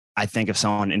I think if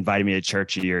someone invited me to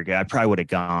church a year ago, I probably would have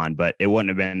gone, but it wouldn't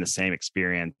have been the same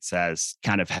experience as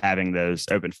kind of having those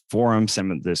open forums,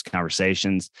 some of those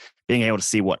conversations, being able to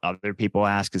see what other people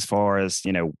ask as far as,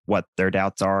 what their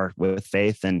doubts are with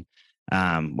faith. And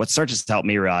what church has helped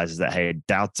me realize is that, hey,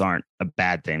 doubts aren't a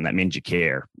bad thing. That means you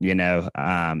care.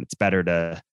 It's better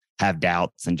to have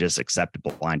doubts than just accept a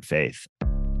blind faith.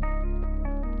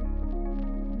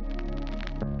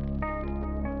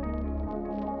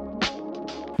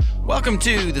 Welcome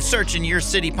to the Search in Your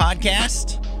City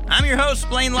podcast. I'm your host,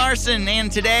 Blaine Larson,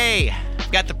 and today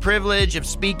I've got the privilege of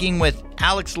speaking with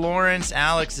Alex Lawrence.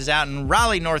 Alex is out in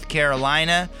Raleigh, North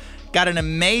Carolina. Got an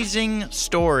amazing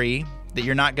story that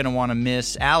you're not going to want to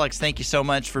miss. Alex, thank you so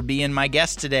much for being my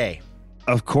guest today.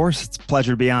 Of course. It's a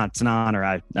pleasure to be on. It's an honor.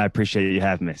 I appreciate you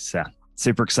having me. So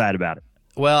super excited about it.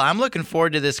 Well, I'm looking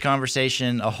forward to this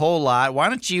conversation a whole lot. Why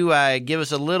don't you give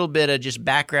us a little bit of just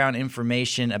background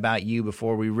information about you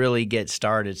before we really get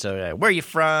started? So where are you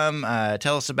from?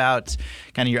 Tell us about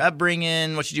kind of your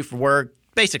upbringing, what you do for work,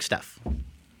 basic stuff.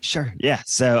 Sure. Yeah.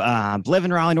 So live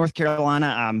in Raleigh, North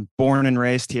Carolina. I'm born and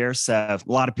raised here. So a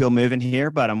lot of people moving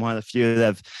here, but I'm one of the few that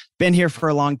have been here for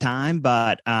a long time.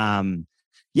 But 30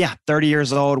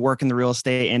 years old, work in the real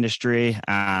estate industry.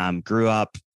 Grew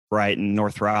up right in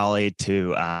North Raleigh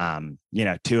to,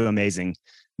 two amazing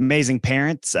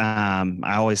parents. I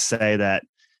always say that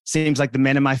seems like the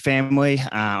men in my family.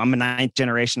 I'm a 9th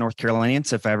generation North Carolinian.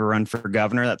 So if I ever run for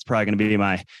governor, that's probably going to be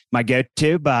my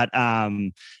go-to. But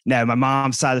no, my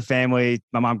mom's side of the family,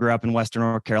 my mom grew up in Western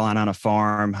North Carolina on a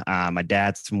farm. My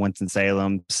dad's from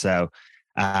Winston-Salem. So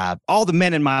all the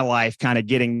men in my life kind of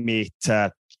getting me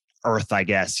to earth, I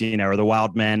guess, or the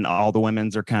wild men. All the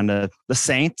women's are kind of the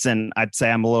saints, and I'd say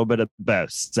I'm a little bit of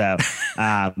both. So,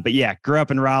 but yeah, grew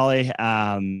up in Raleigh.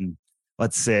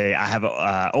 Let's see, I have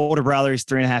an older brother. He's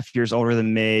 3.5 years older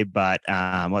than me. But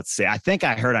let's see, I think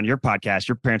I heard on your podcast,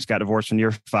 your parents got divorced when you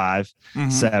were 5.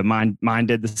 Mm-hmm. So mine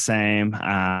did the same.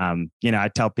 I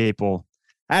tell people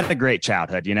I had a great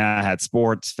childhood. I had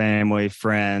sports, family,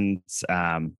 friends,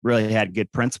 really had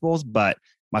good principles, but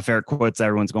my favorite quote's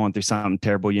everyone's going through something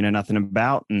terrible you know nothing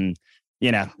about. And,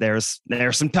 there's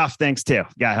some tough things too.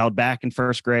 Got held back in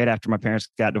first grade after my parents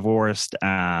got divorced.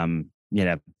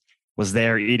 Was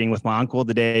there eating with my uncle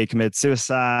the day he committed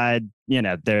suicide.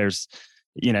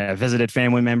 Visited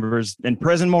family members in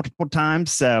prison multiple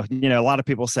times. So, a lot of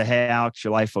people say, hey, Alex,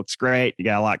 your life looks great. You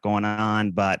got a lot going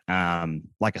on. But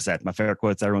like I said, my favorite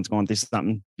quote's everyone's going through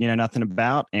something you know nothing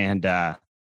about. And I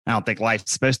don't think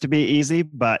life's supposed to be easy,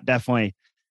 but definitely,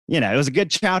 it was a good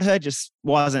childhood, just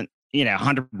wasn't,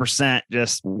 100%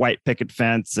 just white picket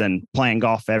fence and playing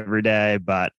golf every day.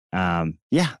 But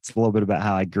it's a little bit about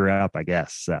how I grew up, I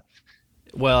guess. So.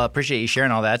 Well, I appreciate you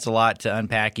sharing all that. It's a lot to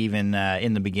unpack even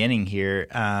in the beginning here.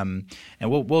 And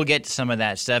we'll get to some of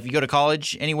that stuff. You go to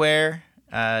college anywhere?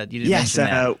 Went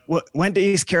to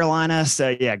East Carolina.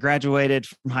 So graduated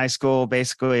from high school,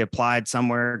 basically applied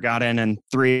somewhere, got in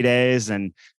 3 days,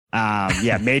 and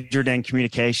majored in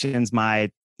communications.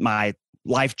 My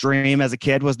life dream as a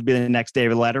kid was to be the next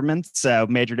David Letterman. So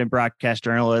majored in broadcast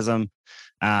journalism,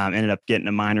 ended up getting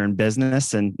a minor in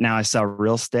business, and now I sell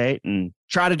real estate and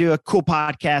try to do a cool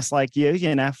podcast like you,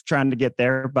 trying to get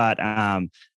there, but,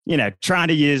 trying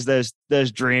to use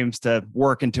those dreams to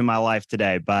work into my life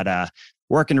today, but,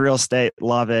 work in real estate,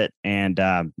 love it. And,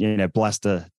 blessed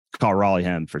to call Raleigh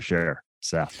home for sure.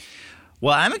 So.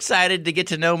 Well, I'm excited to get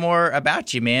to know more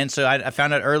about you, man. So I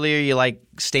found out earlier you like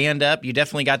stand up. You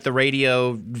definitely got the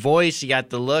radio voice. You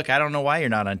got the look. I don't know why you're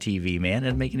not on TV, man. It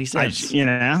doesn't make any sense.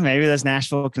 Maybe there's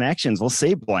Nashville connections. We'll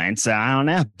see, Blaine. So I don't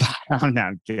know.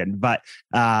 I'm kidding. But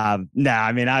I've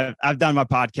done my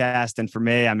podcast. And for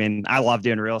me, I love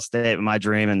doing real estate. But my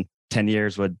dream in 10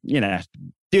 years would,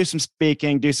 do some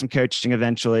speaking, do some coaching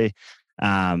eventually.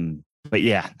 But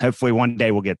yeah, hopefully one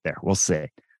day we'll get there. We'll see.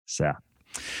 So.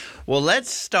 Well, let's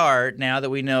start now that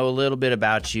we know a little bit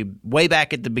about you way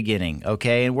back at the beginning,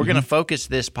 okay? And we're going to focus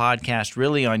this podcast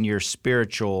really on your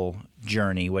spiritual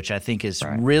journey, which I think is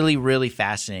really, really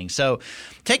fascinating. So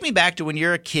take me back to when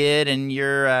you're a kid and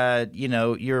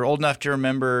you're old enough to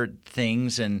remember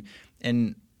things, and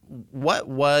what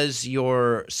was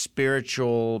your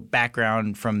spiritual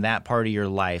background from that part of your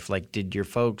life? Like, did your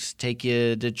folks take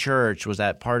you to church? Was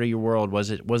that part of your world?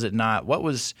 Was it not? What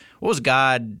was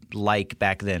God like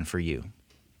back then for you?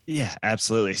 Yeah,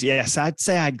 absolutely. Yes, I'd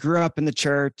say I grew up in the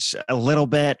church a little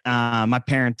bit. My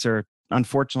parents are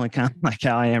unfortunately kind of like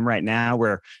how I am right now,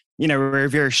 where, we're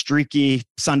very streaky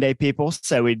Sunday people.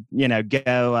 So we'd,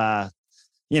 go,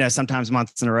 sometimes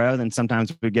months in a row, then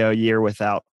sometimes we'd go a year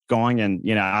without going. And,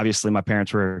 obviously my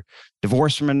parents were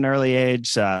divorced from an early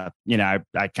age. I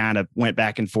kind of went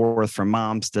back and forth from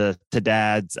moms to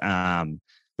dads.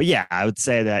 But yeah, I would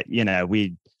say that,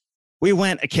 we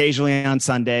went occasionally on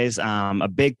Sundays. A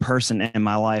big person in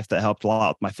my life that helped a lot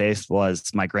with my faith was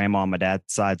my grandma on my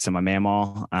dad's side. So my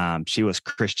mamaw, she was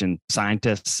Christian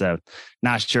Scientist. So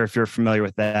not sure if you're familiar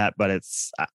with that, but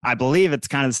I believe it's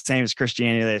kind of the same as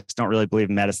Christianity. They just don't really believe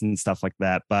in medicine and stuff like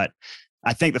that. But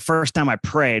I think the first time I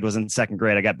prayed was in second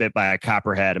grade. I got bit by a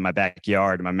copperhead in my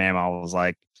backyard. And my mamaw was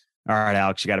like, all right,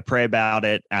 Alex, you got to pray about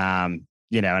it. And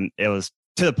it was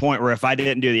to the point where if I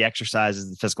didn't do the exercises,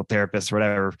 the physical therapist or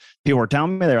whatever, people were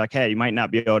telling me, they're like, hey, you might not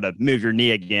be able to move your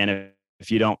knee again if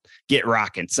you don't get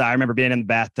rocking. So I remember being in the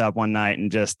bathtub one night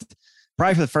and just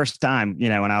probably for the first time,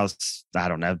 when I was, I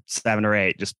don't know, 7 or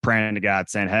 8, just praying to God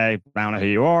saying, hey, I don't know who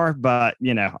you are, but,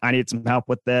 I need some help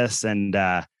with this. And,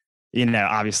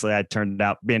 obviously I turned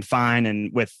out being fine.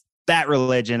 And with that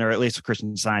religion, or at least with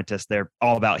Christian Scientists, they're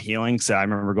all about healing. So I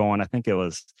remember going, I think it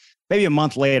was maybe a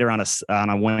month later on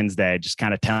a Wednesday, just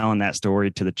kind of telling that story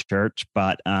to the church.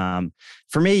 But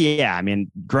for me, yeah, I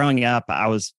mean, growing up, I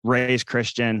was raised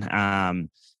Christian,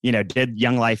 did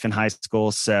Young Life in high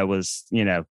school. So was,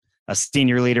 a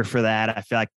senior leader for that. I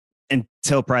feel like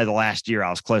until probably the last year, I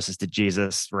was closest to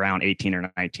Jesus around 18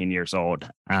 or 19 years old.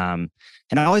 And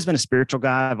I've always been a spiritual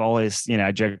guy. I've always,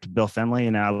 I joked to Bill Finley,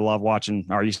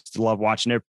 I used to love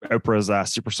watching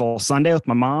Oprah's Super Soul Sunday with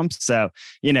my mom. So,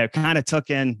 kind of took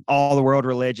in all the world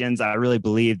religions. I really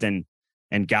believed in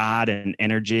God and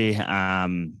energy.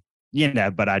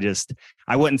 But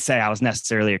I wouldn't say I was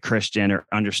necessarily a Christian or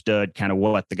understood kind of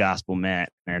what the gospel meant.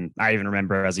 And I even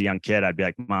remember as a young kid, I'd be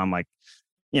like, Mom, like,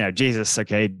 Jesus,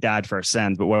 okay, died for our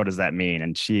sins, but what does that mean?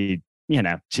 And she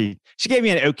gave me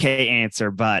an okay answer,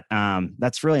 but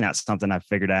that's really not something I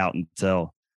figured out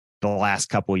until the last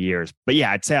couple of years. But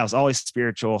yeah, I'd say I was always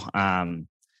spiritual. I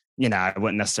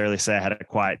wouldn't necessarily say I had a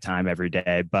quiet time every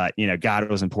day, but God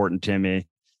was important to me.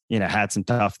 Had some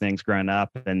tough things growing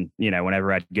up, and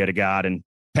whenever I'd go to God in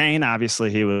pain,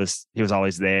 obviously he was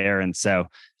always there, and so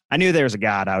I knew there was a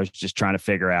God. I was just trying to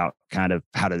figure out kind of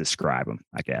how to describe him,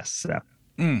 I guess. So.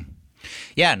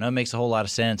 Yeah, no, it makes a whole lot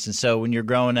of sense. And so when you're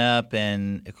growing up,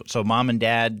 and so mom and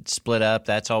dad split up,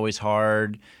 that's always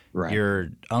hard. Right. Your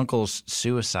uncle's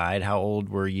suicide, how old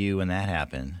were you when that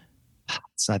happened?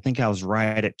 So I think I was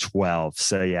right at 12.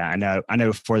 So yeah, I know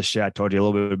before the show, I told you a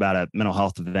little bit about a mental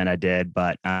health event I did,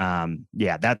 but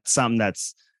yeah, that's something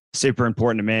that's super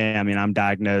important to me. I mean, I'm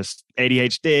diagnosed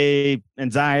ADHD,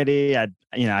 anxiety.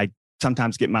 I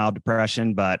sometimes get mild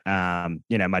depression, but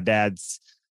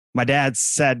my dad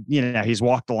said, he's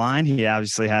walked the line. He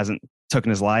obviously hasn't taken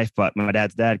his life, but my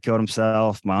dad's dad killed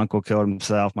himself. My uncle killed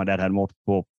himself. My dad had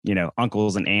multiple,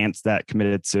 uncles and aunts that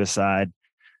committed suicide.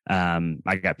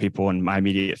 I got people in my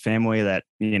immediate family that,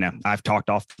 I've talked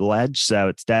off the ledge. So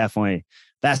it's definitely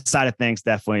that side of things,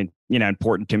 definitely,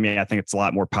 important to me. I think it's a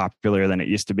lot more popular than it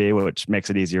used to be, which makes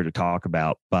it easier to talk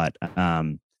about. But,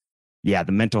 yeah,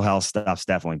 the mental health stuff's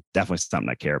definitely something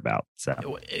I care about.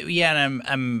 So, yeah.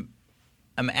 And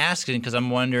I'm asking because I'm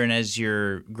wondering, as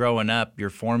you're growing up, your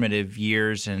formative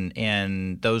years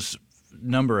and those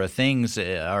number of things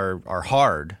are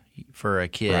hard for a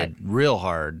kid, right. Real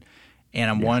hard. And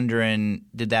I'm wondering,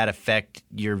 did that affect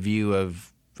your view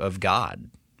of God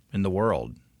and the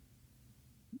world?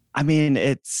 I mean,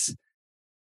 it's,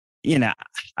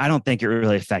 I don't think it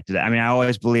really affected it. I mean, I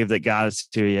always believe that God is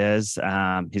who he is.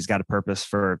 He's got a purpose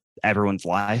for everyone's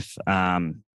life.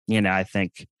 I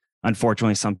think,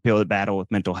 unfortunately, some people that battle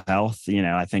with mental health,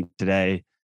 I think today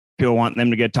people want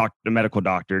them to go talk to a medical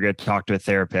doctor, go talk to a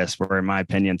therapist, where in my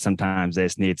opinion, sometimes they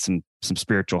just need some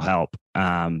spiritual help.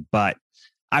 But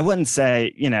I wouldn't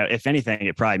say, if anything,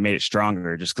 it probably made it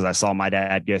stronger just because I saw my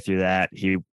dad go through that.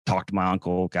 He talked to my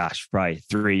uncle, probably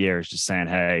 3 years, just saying,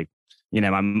 hey,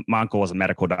 my uncle was a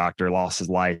medical doctor, lost his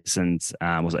license,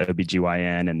 was an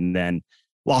OBGYN, and then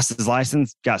lost his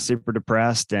license, got super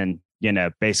depressed, and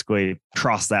basically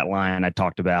crossed that line I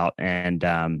talked about. And,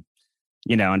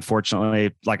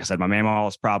 unfortunately, like I said, my mamaw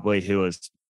was probably who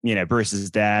was,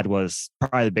 Bruce's dad was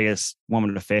probably the biggest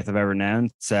woman of faith I've ever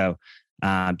known. So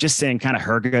just seeing kind of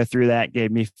her go through that gave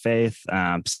me faith,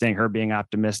 seeing her being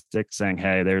optimistic, saying,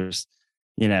 hey, there's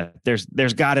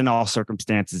God in all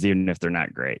circumstances, even if they're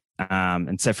not great.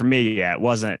 And so for me, yeah,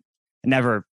 it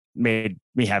never made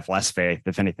me have less faith.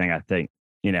 If anything, I think,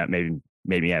 it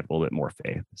made me have a little bit more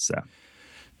faith.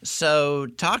 So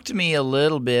talk to me a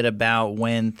little bit about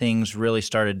when things really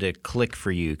started to click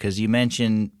for you, because you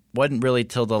mentioned wasn't really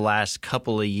till the last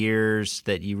couple of years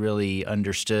that you really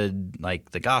understood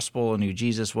like the gospel and who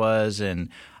Jesus was. And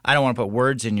I don't want to put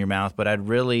words in your mouth, but I'd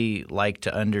really like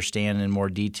to understand in more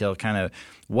detail kind of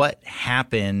what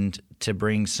happened to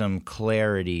bring some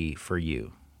clarity for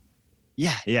you.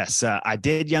 Yeah. Yes. I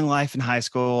did Young Life in high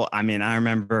school. I mean, I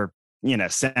remember,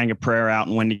 saying a prayer out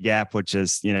in Windy Gap, which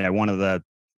is, one of the,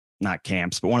 not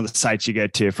camps, but one of the sites you go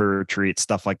to for retreats,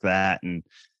 stuff like that. And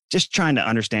just trying to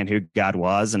understand who God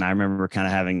was. And I remember kind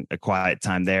of having a quiet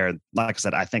time there. Like I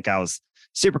said, I think I was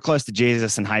super close to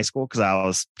Jesus in high school because I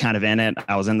was kind of in it.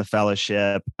 I was in the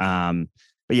fellowship. But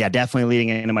yeah, definitely leading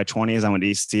into my 20s, I went to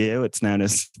ECU. It's known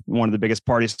as one of the biggest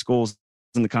party schools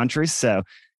in the country. So,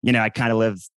 I kind of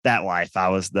lived that life. I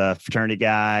was the fraternity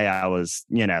guy. I was,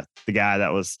 the guy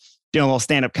that was doing a little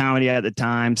stand-up comedy at the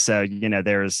time. So,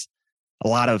 there's a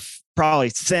lot of probably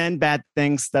sin, bad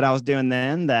things that I was doing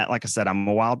then that, like I said, I'm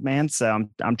a wild man. So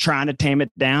I'm trying to tame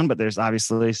it down, but there's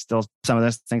obviously still some of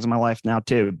those things in my life now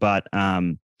too. But,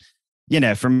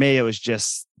 for me, it was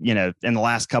just, in the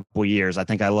last couple of years, I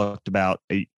think I looked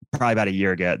probably about a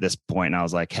year ago at this point, and I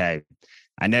was like, hey,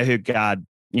 I know who God,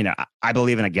 I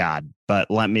believe in a God,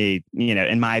 but let me,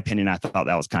 in my opinion, I thought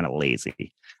that was kind of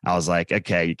lazy. I was like,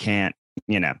 okay, you can't,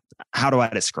 how do I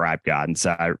describe God? And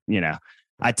so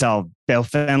I tell Bill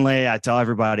Finley, I tell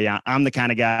everybody, I'm the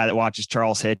kind of guy that watches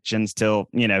Charles Hitchens till,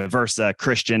 versus a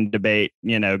Christian debate,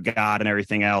 God and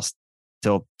everything else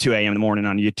till 2 a.m. in the morning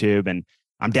on YouTube. And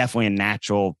I'm definitely a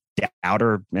natural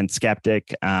doubter and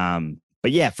skeptic.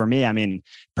 But yeah, for me, I mean,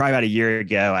 probably about a year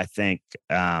ago, I think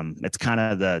it's kind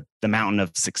of the mountain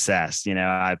of success.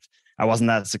 I wasn't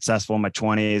that successful in my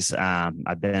 20s.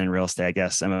 I've been in real estate, I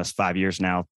guess, almost 5 years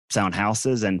now, selling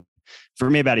houses. And for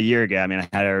me, about a year ago, I mean, I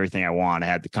had everything I want. I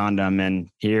had the condo I'm in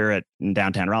here in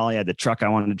downtown Raleigh. I had the truck I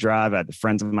wanted to drive. I had the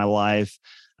friends of my life.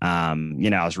 I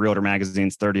was Realtor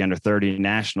Magazine's 30 Under 30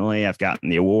 nationally. I've gotten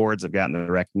the awards. I've gotten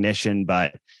the recognition,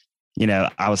 but,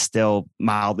 I was still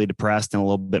mildly depressed and a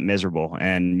little bit miserable.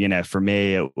 And, for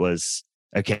me, it was,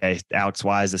 okay, Alex,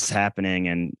 why is this happening?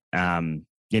 And,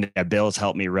 Bill's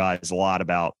helped me realize a lot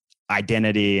about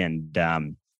identity and,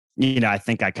 I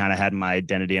think I kind of had my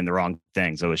identity in the wrong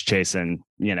things. I was chasing,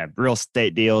 real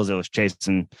estate deals. I was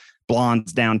chasing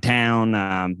blondes downtown.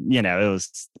 It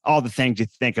was all the things you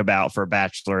think about for a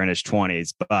bachelor in his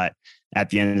 20s. But at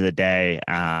the end of the day,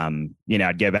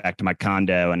 I'd go back to my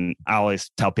condo, and I always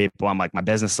tell people, I'm like, my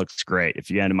business looks great. If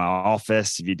you go into my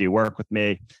office, if you do work with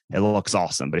me, it looks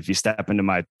awesome. But if you step into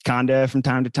my condo from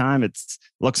time to time, it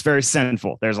looks very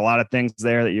sinful. There's a lot of things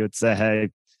there that you would say, hey,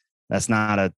 that's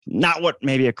not what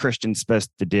maybe a Christian's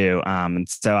supposed to do. And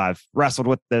so I've wrestled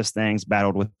with those things,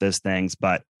 battled with those things,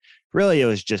 but really it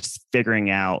was just figuring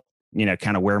out,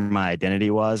 kind of where my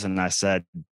identity was. And I said,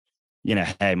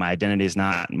 hey, my identity is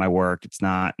not in my work. It's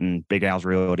not in Big Al's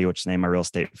Realty, which is the name of my real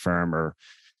estate firm, or,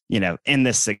 in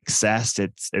this success,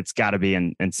 it's got to be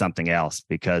in something else,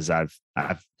 because I've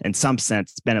in some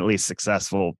sense been at least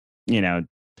successful,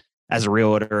 as a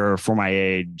realtor for my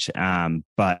age.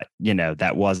 But,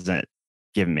 that wasn't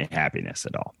giving me happiness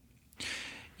at all.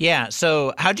 Yeah.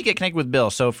 So how'd you get connected with Bill?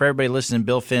 So for everybody listening,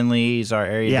 Bill Finley, he's our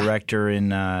area director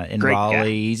in Raleigh. Guy.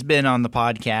 He's been on the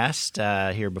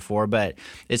podcast here before, but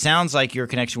it sounds like your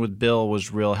connection with Bill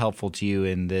was real helpful to you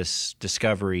in this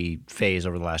discovery phase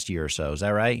over the last year or so. Is that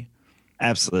right?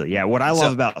 Absolutely. Yeah. What I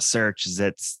love about search is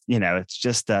it's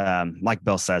just like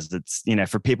Bill says, it's,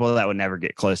 for people that would never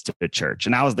get close to a church.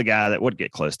 And I was the guy that would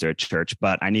get close to a church,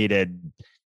 but I needed,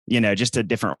 just a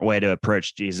different way to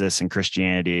approach Jesus and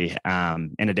Christianity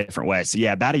in a different way. So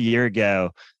yeah, about a year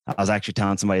ago, I was actually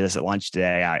telling somebody this at lunch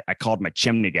today. I called my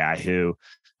chimney guy who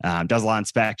does a lot of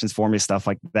inspections for me, stuff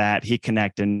like that. He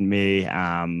connected me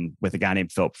with a guy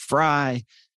named Philip Fry,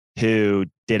 who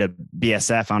did a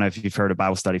BSF. I don't know if you've heard of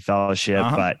Bible Study Fellowship,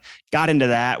 but got into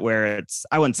that where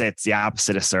I wouldn't say it's the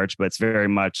opposite of search, but it's very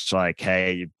much like,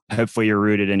 hey, hopefully you're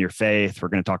rooted in your faith. We're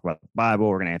going to talk about the Bible.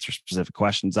 We're going to answer specific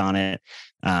questions on it.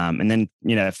 And then,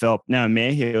 Philip, knowing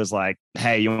me, he was like,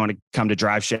 hey, you want to come to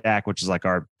Drive Shack, which is like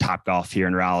our Top Golf here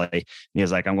in Raleigh. And he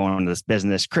was like, I'm going to this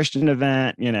business Christian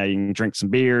event. You can drink some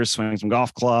beers, swing some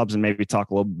golf clubs, and maybe talk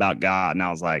a little bit about God. And I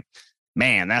was like,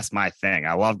 man, that's my thing.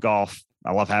 I love golf.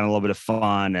 I love having a little bit of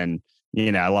fun, and,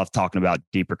 I love talking about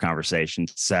deeper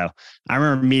conversations. So I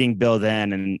remember meeting Bill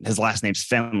then, and his last name's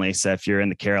Finley. So if you're in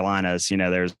the Carolinas,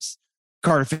 there's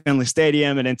Carter Finley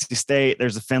Stadium at NC State.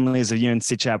 There's the Finleys of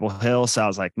UNC Chapel Hill. So I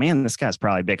was like, man, this guy's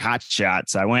probably a big hot shot.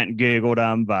 So I went and Googled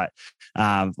him. But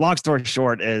long story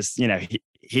short is,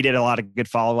 he did a lot of good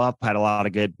follow-up, had a lot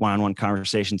of good one-on-one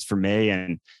conversations for me.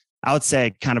 And I would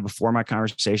say kind of before my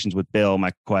conversations with Bill,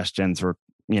 my questions were,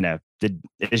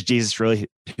 is Jesus really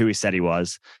who he said he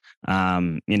was?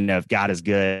 If God is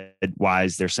good, why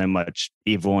is there so much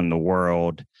evil in the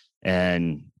world?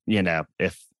 And,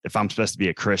 if I'm supposed to be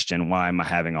a Christian, why am I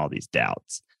having all these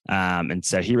doubts? And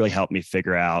so he really helped me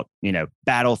figure out,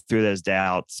 battle through those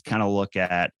doubts, kind of look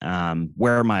at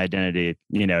where my identity,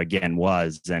 again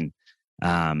was. And,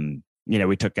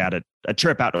 we took out a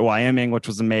trip out to Wyoming, which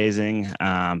was amazing.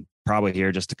 Probably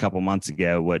here just a couple months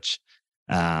ago, which,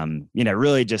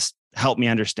 really just helped me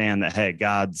understand that, hey,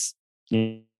 God's,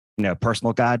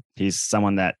 personal God. He's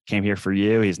someone that came here for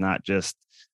you. He's not just,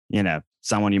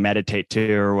 someone you meditate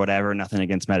to or whatever. Nothing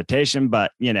against meditation,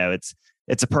 but it's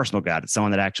a personal God. It's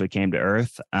someone that actually came to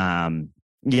earth. And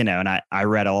I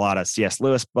read a lot of C.S.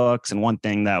 Lewis books, and one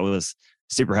thing that was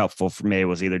super helpful for me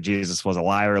was either Jesus was a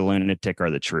liar, a lunatic, or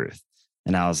the truth.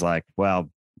 And I was like, well,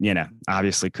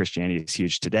 obviously Christianity is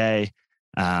huge today.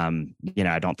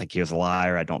 I don't think he was a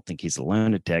liar. I don't think he's a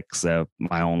lunatic. So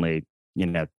my only,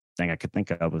 thing I could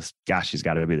think of was, gosh, he's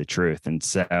got to be the truth. And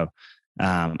so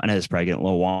I know this is probably getting a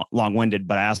little long-winded,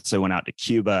 but I also went out to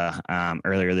Cuba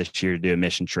earlier this year to do a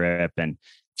mission trip, and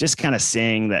just kind of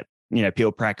seeing that,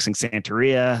 people practicing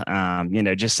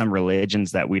Santeria, just some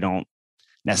religions that we don't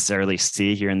necessarily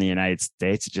see here in the United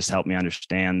States. It just helped me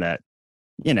understand that,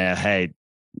 hey,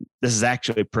 this is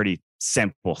actually a pretty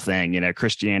simple thing.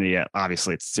 Christianity,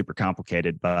 obviously it's super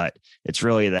complicated, but it's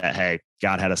really that, hey,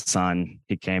 God had a son.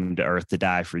 He came to earth to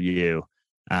die for you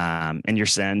and your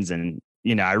sins. And,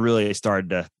 I really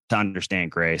started to understand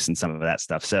grace and some of that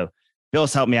stuff. So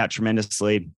Bill's helped me out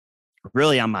tremendously,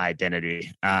 really on my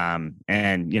identity. And,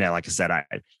 like I said,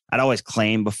 I'd always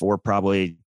claimed before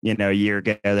probably, a year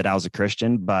ago that I was a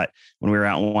Christian, but when we were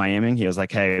out in Wyoming, he was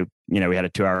like, hey, we had a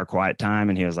 2-hour quiet time,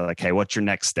 and he was like, hey, what's your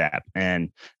next step?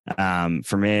 And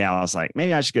for me, I was like,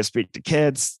 maybe I should go speak to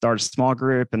kids, start a small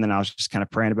group. And then I was just kind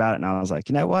of praying about it. And I was like,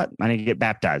 you know what? I need to get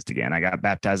baptized again. I got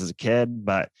baptized as a kid,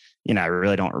 but, I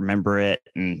really don't remember it.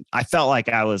 And I felt like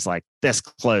I was like this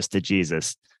close to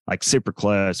Jesus, like super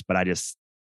close, but I just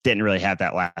didn't really have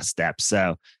that last step.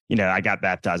 So, I got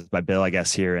baptized by Bill, I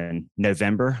guess, here in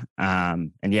November.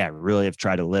 And yeah, really have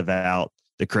tried to live out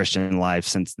the Christian life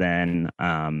since then.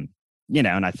 And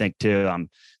I think too, I'm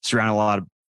surrounded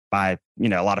by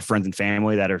a lot of friends and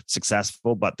family that are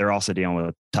successful, but they're also dealing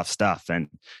with tough stuff. And,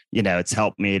 it's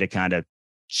helped me to kind of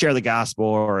share the gospel,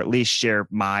 or at least share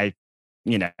my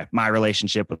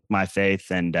relationship with my faith,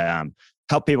 and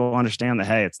help people understand that,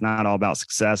 hey, it's not all about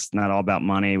success, not all about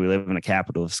money. We live in a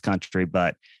capitalist country,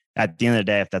 but at the end of the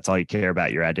day, if that's all you care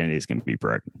about, your identity is going to be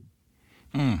broken.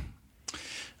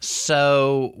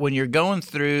 So when you're going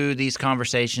through these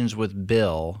conversations with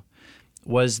Bill,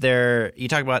 you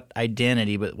talk about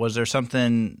identity, but was there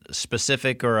something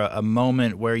specific or a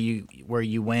moment where you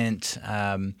went,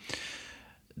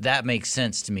 that makes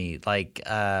sense to me, like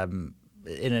in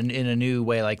a new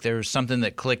way, like there was something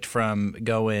that clicked from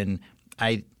going,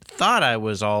 I thought I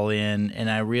was all in, and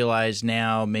I realize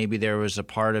now maybe there was a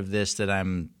part of this that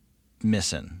I'm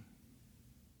missing.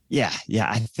 Yeah.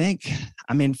 I think,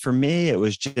 for me, it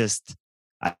was just,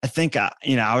 I think, I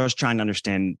was trying to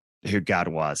understand who God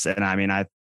was. And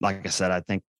like I said, I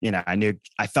think,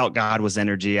 I felt God was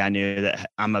energy. I knew that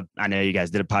I know you guys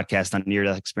did a podcast on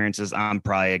near-death experiences. I'm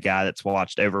probably a guy that's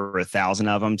watched over 1,000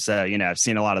 of them. So, I've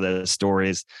seen a lot of those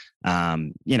stories.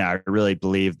 I really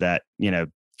believe that,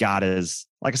 God is,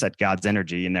 like I said, God's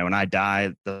energy. When I die,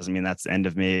 it doesn't mean that's the end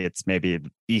of me. It's maybe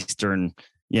an Eastern,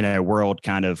 world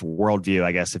kind of worldview,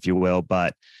 I guess, if you will.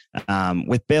 But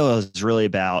with Bill, it was really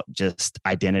about just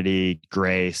identity,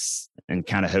 grace, and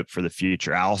kind of hope for the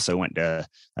future. I also went to,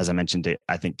 as I mentioned, to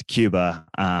Cuba.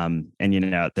 And,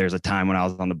 there's a time when I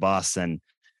was on the bus, and,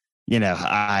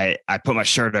 I put my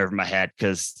shirt over my head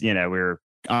because, we were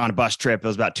on a bus trip. It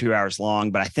was about 2 hours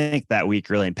long, but I think that week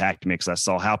really impacted me because I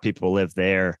saw how people live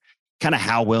there, kind of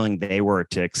how willing they were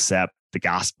to accept the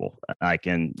gospel.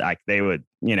 They would,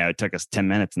 it took us 10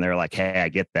 minutes and they were like, hey, I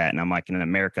get that. And I'm like, in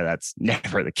America, that's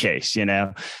never the case,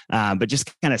 but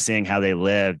just kind of seeing how they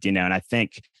lived, and I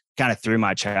think kind of through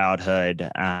my childhood,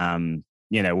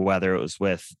 whether it was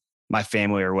with my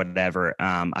family or whatever,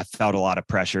 I felt a lot of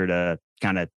pressure to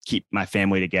kind of keep my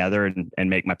family together and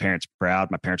make my parents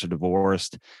proud. My parents are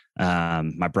divorced.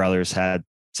 My brothers had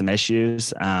some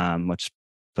issues, which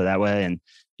put that way. And,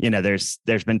 there's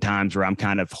been times where I'm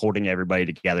kind of holding everybody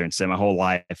together. And so my whole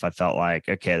life, I felt like,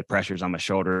 okay, the pressure's on my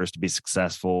shoulders to be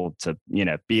successful, to,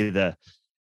 be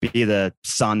the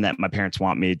son that my parents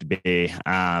want me to be.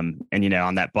 And,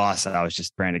 on that bus, I was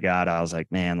just praying to God. I was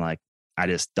like, man, like, I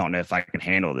just don't know if I can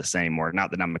handle this anymore.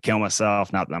 Not that I'm going to kill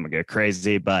myself, not that I'm going to go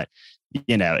crazy, but,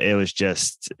 it was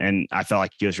just, and I felt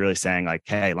like he was really saying like,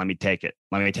 hey, let me take it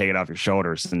off your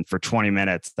shoulders. And for 20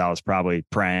 minutes, I was probably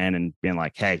praying and being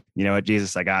like, hey, you know what,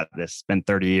 Jesus, I got this. It's been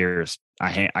 30 years.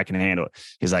 I can handle it.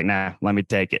 He's like, nah, let me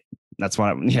take it. That's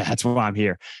why I'm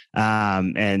here.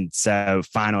 And so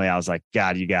finally I was like,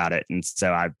 God, you got it. And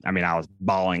so I was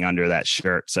bawling under that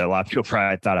shirt. So a lot of people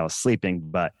probably thought I was sleeping,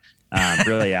 but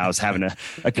really, I was having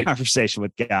a conversation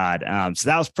with God. So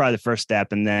that was probably the first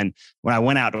step. And then when I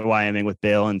went out to Wyoming with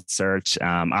Bill and Search,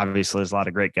 obviously there's a lot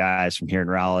of great guys from here in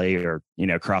Raleigh or,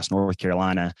 across North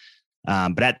Carolina.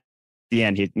 But at the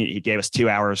end, he gave us 2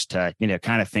 hours to,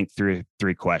 kind of think through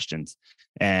 3 questions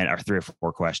or 3 or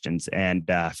 4 questions. And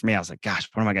for me, I was like, gosh,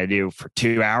 what am I going to do for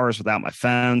 2 hours without my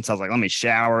phone? So I was like, let me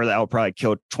shower. That will probably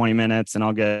kill 20 minutes and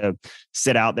I'll go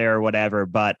sit out there or whatever.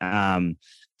 But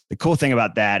the cool thing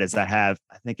about that is I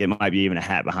think it might be even a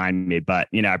hat behind me, but,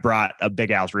 I brought a Big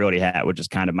Al's Realty hat, which is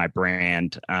kind of my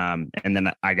brand. And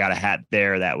then I got a hat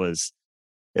there it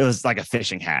was like a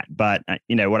fishing hat. But,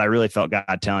 what I really felt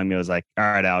God telling me was like, all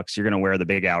right, Alex, you're going to wear the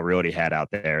Big Al Realty hat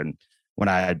out there. And when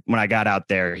I got out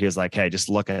there, he was like, hey, just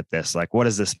look at this. Like, what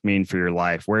does this mean for your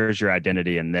life? Where's your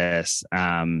identity in this?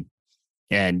 And,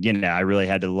 I really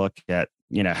had to look at,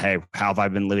 hey, how have I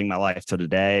been living my life till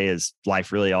today? Is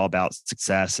life really all about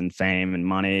success and fame and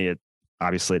money?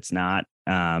 Obviously it's not.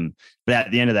 But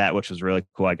at the end of that, which was really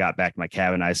cool, I got back to my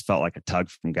cabin. I just felt like a tug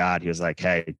from God. He was like,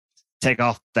 hey, take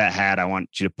off that hat. I want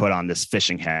you to put on this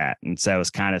fishing hat. And so it was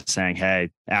kind of saying,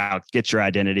 hey, Al, get your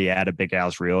identity out of Big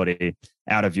Al's Realty,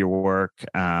 out of your work,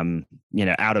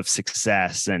 out of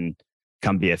success, and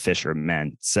come be a fisher of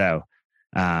men. So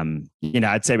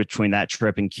I'd say between that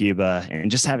trip in Cuba and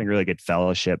just having really good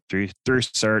fellowship through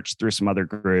Search, through some other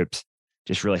groups,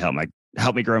 just really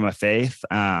helped me grow my faith.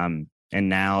 And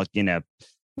now,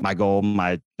 my goal,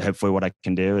 hopefully what I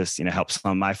can do is, help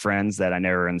some of my friends that I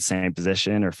know are in the same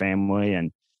position or family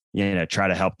and, try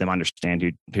to help them understand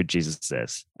who Jesus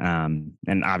is.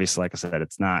 And obviously, like I said,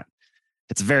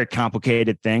 it's a very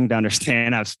complicated thing to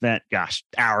understand. I've spent,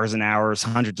 hours and hours,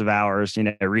 hundreds of hours,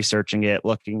 researching it,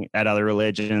 looking at other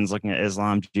religions, looking at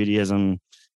Islam, Judaism,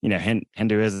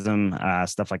 Hinduism,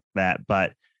 stuff like that.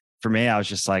 But for me, I was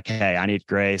just like, hey, I need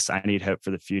grace. I need hope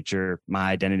for the future.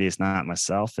 My identity is not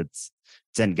myself. It's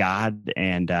in God.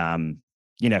 And,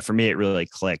 for me, it really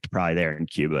clicked probably there in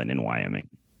Cuba and in Wyoming.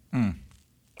 Mm.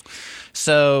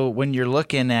 So when you're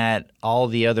looking at all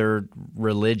the other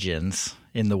religions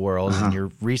in the world and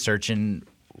you're researching,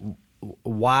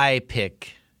 why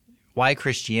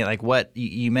Christianity? Like what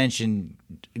you mentioned,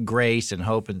 grace and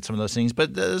hope and some of those things,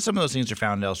 but some of those things are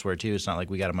found elsewhere too. It's not like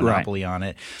we got a monopoly on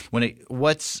it.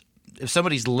 If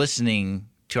somebody's listening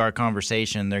to our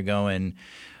conversation, they're going,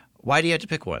 why do you have to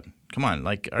pick one? Come on,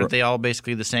 like aren't they all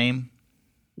basically the same?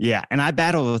 Yeah. And I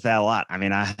battle with that a lot. I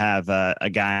mean, I have a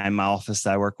guy in my office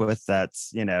that I work with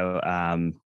that's,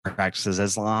 practices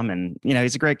Islam and,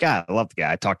 he's a great guy. I love the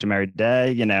guy. I talk to him every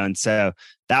day, and so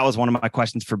that was one of my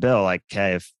questions for Bill. Like,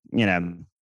 hey, if,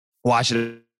 why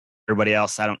should everybody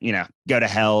else, I don't, go to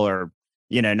hell or,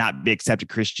 not be accepted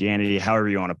Christianity, however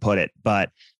you want to put it.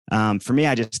 But for me,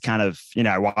 I just kind of,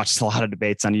 I watched a lot of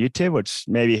debates on YouTube, which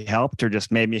maybe helped or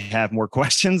just made me have more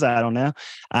questions. I don't know.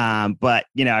 But,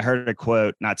 I heard a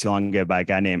quote not too long ago by a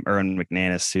guy named Erwin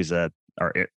McManus, who's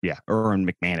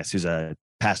a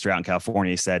pastor out in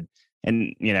California. He said,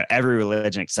 and, every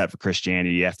religion except for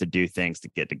Christianity, you have to do things to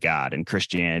get to God. And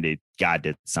Christianity, God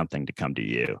did something to come to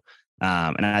you.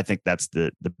 And I think that's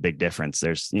the big difference.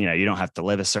 There's, you don't have to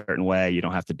live a certain way. You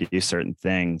don't have to do certain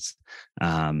things.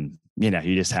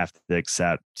 You just have to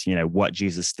accept, what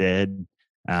Jesus did,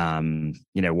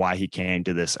 why he came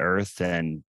to this earth.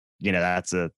 And,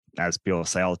 as people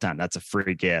say all the time, that's a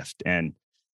free gift. And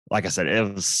like I said,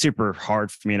 it was super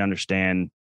hard for me to understand,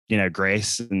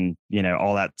 grace and,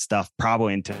 all that stuff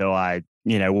probably until I,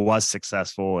 was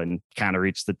successful and kind of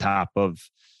reached the top of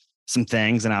some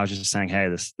things. And I was just saying, hey,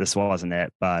 this wasn't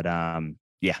it. But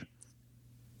yeah.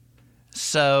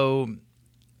 So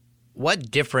what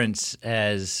difference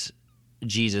has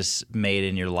Jesus made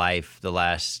in your life the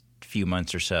last few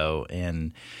months or so?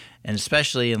 And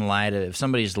especially in light of if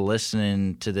somebody's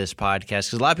listening to this podcast,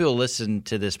 because a lot of people listen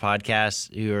to this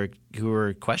podcast who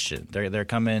are questioned. They're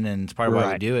coming, and it's part of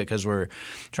why we do it, because we're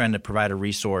trying to provide a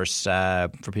resource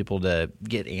for people to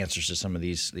get answers to some of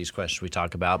these questions we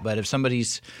talk about. But if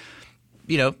somebody's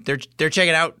they're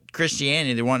checking out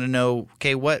Christianity, they want to know,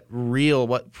 okay, what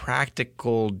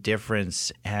practical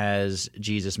difference has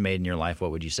Jesus made in your life? What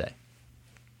would you say?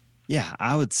 Yeah,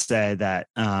 I would say that,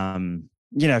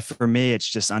 for me, it's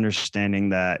just understanding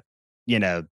that,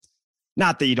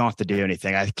 not that you don't have to do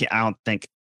anything. I don't think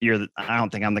I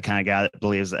don't think I'm the kind of guy that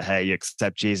believes that, hey, you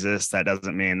accept Jesus, that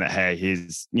doesn't mean that, hey,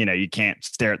 he's, you can't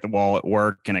stare at the wall at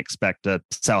work and expect to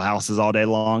sell houses all day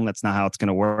long. That's not how it's going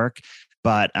to work.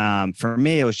 But for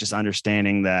me, it was just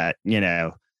understanding that,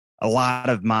 a lot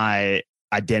of my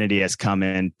identity has come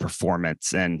in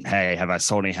performance, and, hey, have I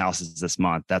sold any houses this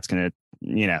month? That's going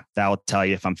to, that will tell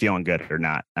you if I'm feeling good or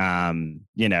not.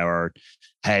 Or,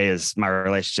 hey, is my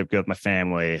relationship good with my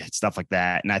family, stuff like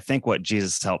that. And I think what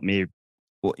Jesus helped me,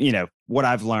 what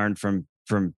I've learned from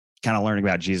kind of learning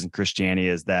about Jesus and Christianity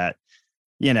is that,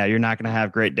 you're not going to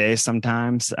have great days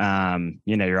sometimes.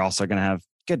 You're also going to have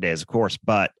good days, of course.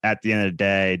 But at the end of the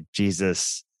day,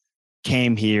 Jesus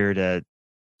came here to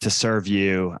serve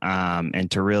you, and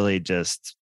to really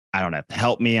just, I don't know,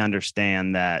 help me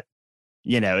understand that,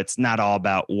 it's not all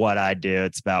about what I do.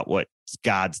 It's about what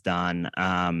God's done.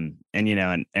 And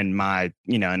my,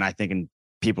 and I think in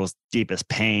people's deepest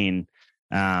pain,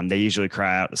 they usually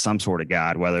cry out to some sort of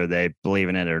God, whether they believe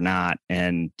in it or not.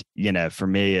 And, for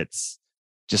me, it's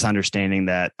just understanding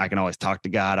that I can always talk to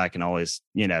God. I can always,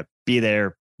 be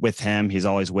there with him. He's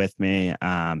always with me.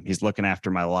 He's looking after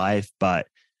my life. But,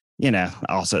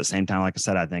 also at the same time, like I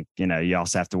said, I think, you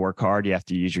also have to work hard. You have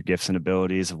to use your gifts and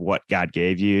abilities of what God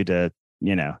gave you to,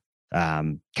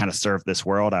 kind of serve this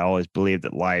world. I always believe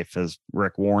that life, as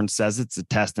Rick Warren says, it's a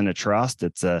test and a trust.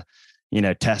 It's a,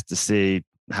 test to see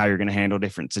how you're going to handle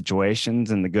different situations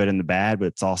and the good and the bad, but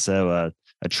it's also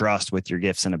a trust with your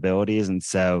gifts and abilities. And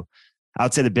so I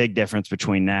would say the big difference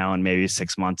between now and maybe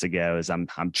 6 months ago is I've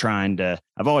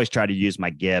always tried to use my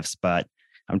gifts, but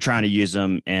I'm trying to use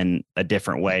them in a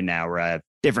different way now, where I have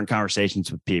different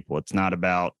conversations with people. It's not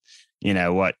about,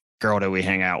 what girl did we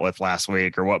hang out with last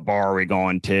week or what bar are we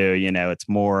going to? It's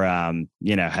more,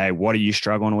 hey, what are you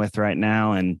struggling with right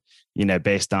now? And,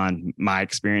 based on my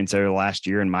experience over the last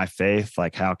year and my faith,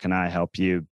 like, how can I help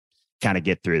you kind of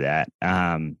get through that?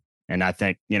 And I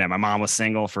think, my mom was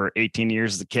single for 18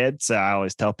 years as a kid. So I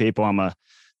always tell people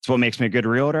it's what makes me a good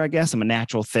realtor, I guess. I'm a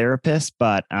natural therapist,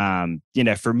 but,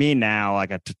 for me now,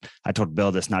 like I told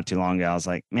Bill this not too long ago, I was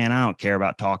like, man, I don't care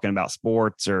about talking about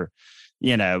sports or,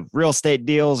 real estate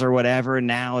deals or whatever. And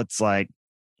now it's like,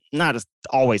 not just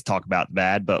always talk about the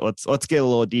bad, but let's get a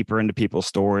little deeper into people's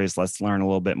stories. Let's learn a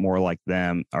little bit more like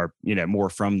them, or, more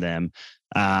from them.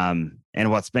 And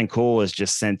what's been cool is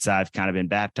just since I've kind of been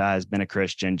baptized, been a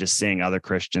Christian, just seeing other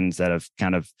Christians that have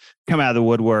kind of come out of the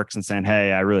woodworks and saying,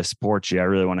 hey, I really support you. I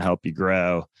really want to help you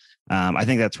grow. I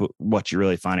think that's what you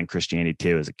really find in Christianity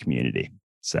too, is a community.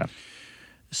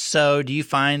 So do you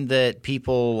find that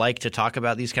people like to talk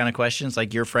about these kind of questions,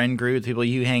 like your friend group, the people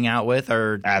you hang out with?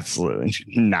 Or absolutely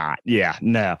not. Yeah,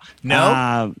 no.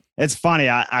 It's funny.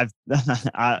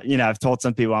 I've told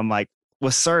some people, I'm like,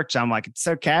 with Search, I'm like, it's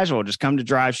so casual. Just come to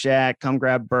Drive Shack, come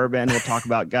grab bourbon. We'll talk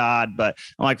about God. But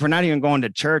I'm like, we're not even going to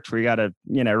church where you got to,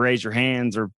 raise your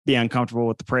hands or be uncomfortable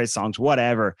with the praise songs,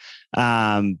 whatever.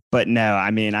 But no,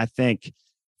 I mean, I think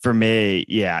for me,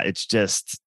 yeah, it's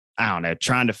just, I don't know,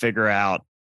 trying to figure out,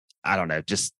 I don't know,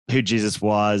 just who Jesus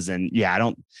was. And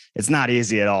yeah, it's not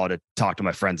easy at all to talk to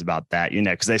my friends about that,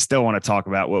 because they still want to talk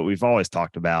about what we've always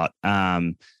talked about.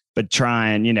 But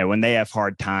trying, when they have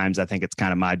hard times, I think it's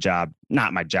kind of my job,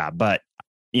 not my job, but,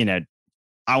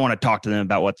 I want to talk to them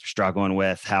about what they're struggling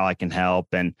with, how I can help.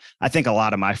 And I think a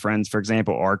lot of my friends, for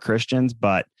example, are Christians,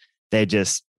 but they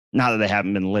just, not that they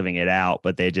haven't been living it out,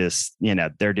 but they just,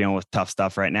 they're dealing with tough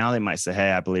stuff right now. They might say,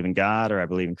 hey, I believe in God, or I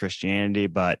believe in Christianity,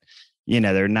 but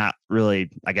they're not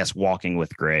really, I guess, walking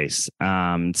with grace.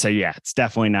 So yeah, it's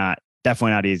definitely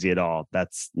not easy at all.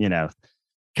 That's,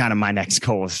 kind of my next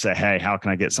goal is to say, hey, how can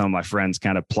I get some of my friends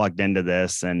kind of plugged into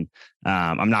this? And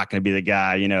I'm not going to be the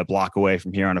guy, a block away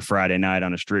from here on a Friday night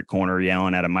on a street corner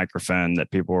yelling at a microphone that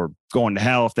people are going to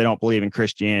hell if they don't believe in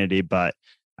Christianity. But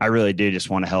I really do just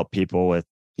want to help people with,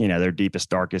 their deepest,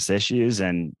 darkest issues.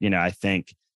 And, I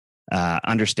think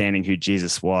understanding who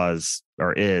Jesus was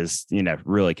or is,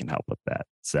 really can help with that.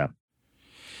 So,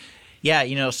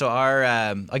 yeah, so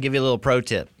I'll give you a little pro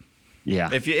tip.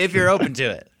 Yeah, if you're open to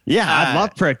it. Yeah, I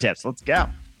love pro tips. Let's go.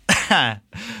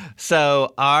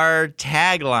 So our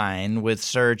tagline with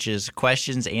Search is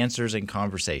questions, answers, and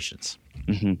conversations.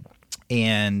 Mm-hmm.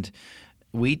 And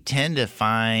we tend to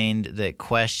find that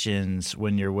questions,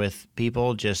 when you're with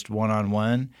people just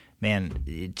one-on-one, man,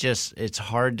 it's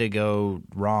hard to go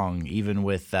wrong, even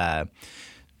with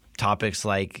topics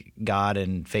like God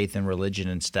and faith and religion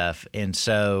and stuff. And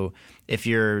so if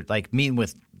you're like meeting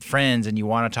with friends and you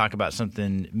want to talk about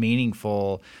something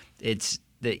meaningful, it's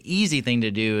the easy thing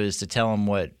to do is to tell them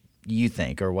what you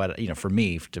think, or what, for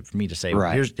me to say,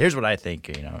 right. Here's what I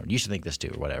think, you should think this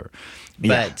too, or whatever.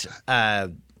 Yeah.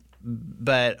 But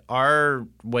But our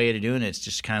way of doing it is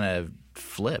just kind of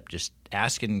flip, just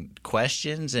asking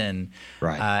questions, and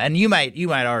and you might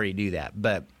already do that,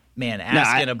 but man,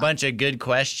 asking a bunch of good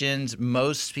questions.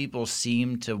 Most people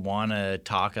seem to want to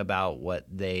talk about what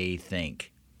they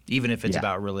think, even if it's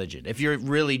about religion. If you're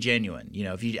really genuine,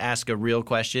 if you ask a real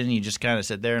question, you just kind of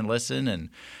sit there and listen and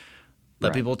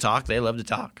let people talk. They love to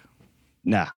talk.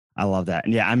 No, I love that.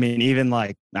 And I mean, even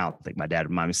I don't think my dad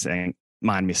would mind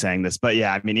me saying this, but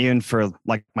I mean, even for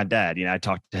my dad, I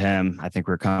talked to him. I think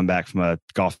we were coming back from a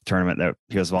golf tournament that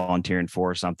he was volunteering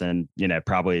for or something,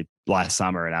 probably last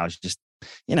summer. And I was just,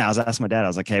 I was asking my dad, I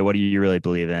was like, hey, what do you really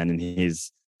believe in? And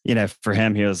he's, for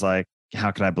him, he was like,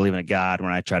 how could I believe in a God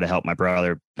when I try to help my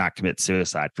brother not commit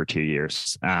suicide for 2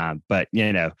 years? But,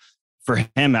 for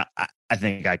him, I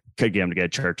think I could get him to go to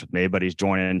church with me, but he's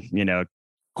joining,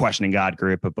 Questioning God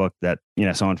group, a book that,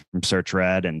 someone from Search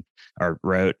read or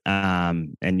wrote.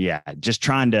 And just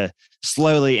trying to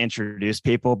slowly introduce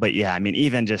people. But I mean,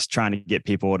 even just trying to get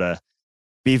people to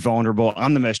be vulnerable.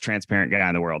 I'm the most transparent guy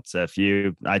in the world. So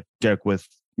I joke with,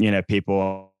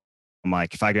 people, I'm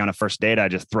like, if I go on a first date, I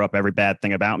just throw up every bad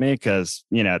thing about me. Cause,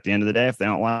 at the end of the day, if they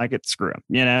don't like it, screw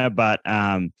them, but,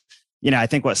 I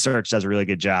think what Search does a really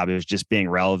good job is just being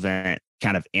relevant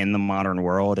kind of in the modern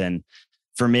world. And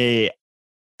for me,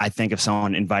 I think if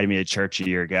someone invited me to church a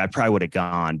year ago, I probably would have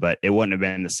gone, but it wouldn't have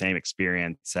been the same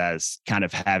experience as kind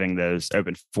of having those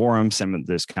open forums, some of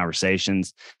those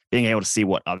conversations, being able to see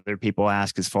what other people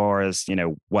ask as far as,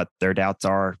 what their doubts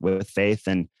are with faith.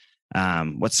 And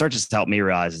what Search has helped me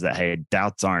realize is that, hey,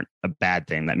 doubts aren't a bad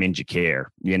thing. That means you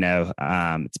care,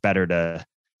 it's better to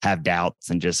have doubts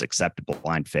than just accept a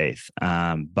blind faith.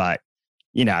 But,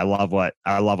 I love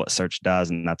what Search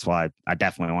does. And that's why I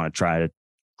definitely want to try to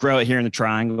grow it here in the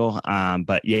Triangle.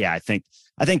 But I think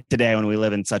today when we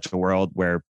live in such a world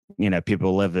where,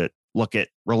 people look at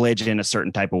religion a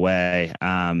certain type of way,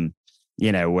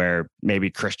 where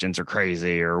maybe Christians are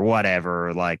crazy or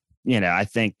whatever, I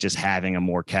think just having a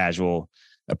more casual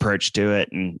approach to it.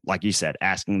 And like you said,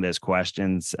 asking those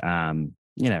questions,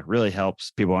 really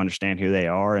helps people understand who they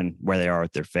are and where they are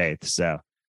with their faith. So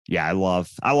I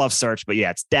love Search, but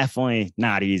it's definitely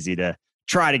not easy to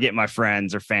try to get my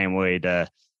friends or family to,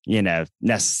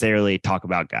 necessarily talk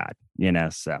about God,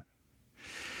 so.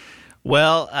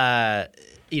 Well,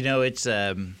 it's,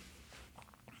 you're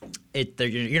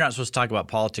not supposed to talk about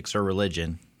politics or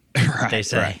religion. They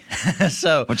say.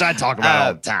 So, which I talk about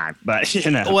all the time, but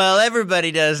well,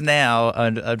 everybody does now,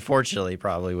 unfortunately,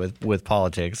 probably with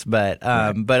politics, but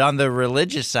but on the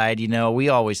religious side, we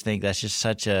always think that's just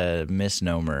such a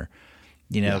misnomer.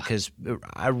 Because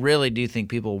I really do think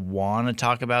people want to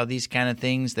talk about these kind of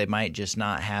things. They might just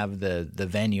not have the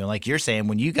venue. Like you're saying,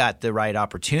 when you got the right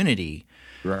opportunity,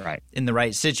 in the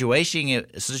right situation, it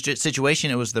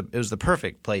was the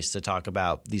perfect place to talk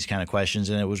about these kind of questions,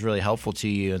 and it was really helpful to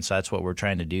you. And so that's what we're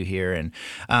trying to do here. And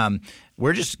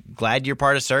we're just glad you're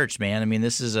part of Search, man. I mean,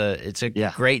 it's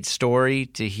a great story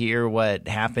to hear what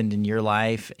happened in your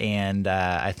life, and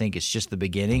I think it's just the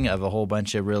beginning of a whole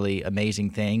bunch of really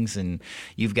amazing things. And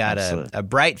you've got a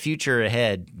bright future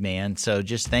ahead, man. So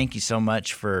just thank you so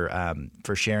much for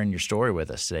sharing your story with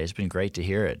us today. It's been great to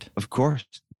hear it. Of course.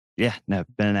 Yeah, no,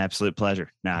 been an absolute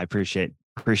pleasure. No, I appreciate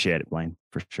it, Blaine,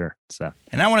 for sure. So,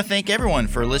 and I want to thank everyone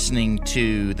for listening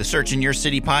to the Search in Your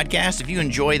City podcast. If you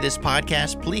enjoy this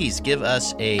podcast, please give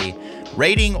us a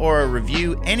rating or a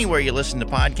review anywhere you listen to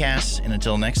podcasts. And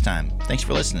until next time, thanks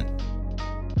for listening.